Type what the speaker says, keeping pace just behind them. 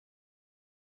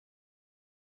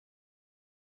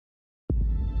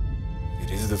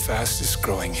the fastest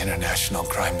growing international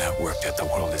crime network that the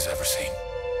world has ever seen.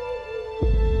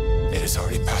 It has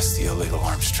already passed the illegal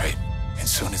arms trade, and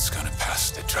soon it's gonna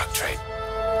pass the drug trade.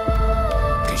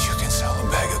 Because you can sell a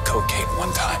bag of cocaine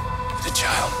one time with a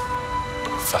child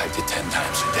 5 to 10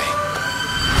 times a day.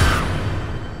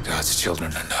 God's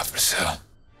children are not for sale.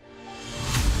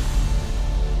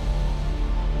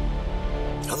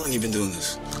 How long have you been doing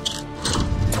this?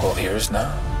 12 years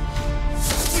now.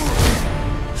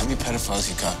 How many pedophiles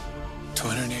you got?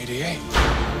 288.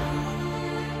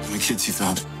 How many kids you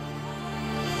found?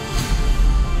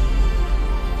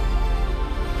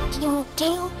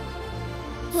 Timoteo,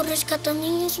 tú rescatas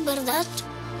niños, ¿verdad?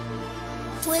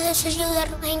 ¿Puedes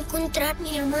ayudarme a encontrar a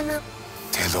mi hermana?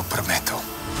 Te lo prometo.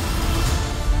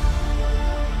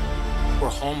 We're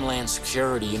Homeland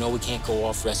Security. You know we can't go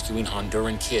off rescuing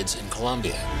Honduran kids in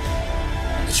Colombia.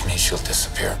 Which means she'll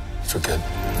disappear for good.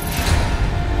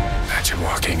 Imagine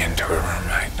walking into her room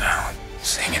right now,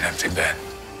 seeing an empty bed.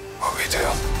 What we do?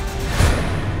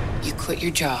 You quit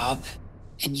your job,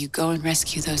 and you go and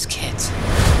rescue those kids.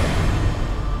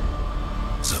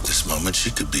 So at this moment,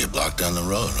 she could be a block down the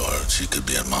road, or she could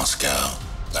be in Moscow,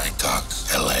 Bangkok,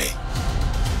 LA.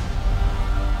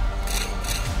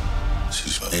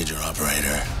 She's a major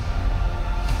operator.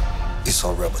 It's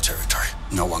all rebel territory.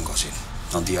 No one goes in.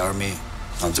 Not the army,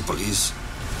 not the police,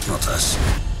 not us.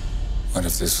 What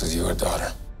if this was your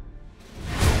daughter?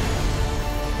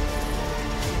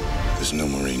 There's no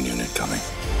Marine unit coming.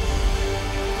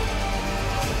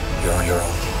 You're on your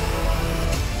own.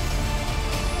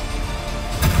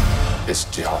 This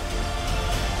job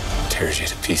tears you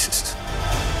to pieces.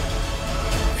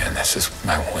 And this is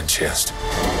my one chance to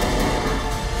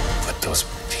put those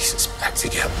pieces back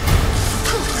together.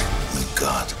 When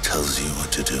God tells you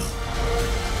what to do,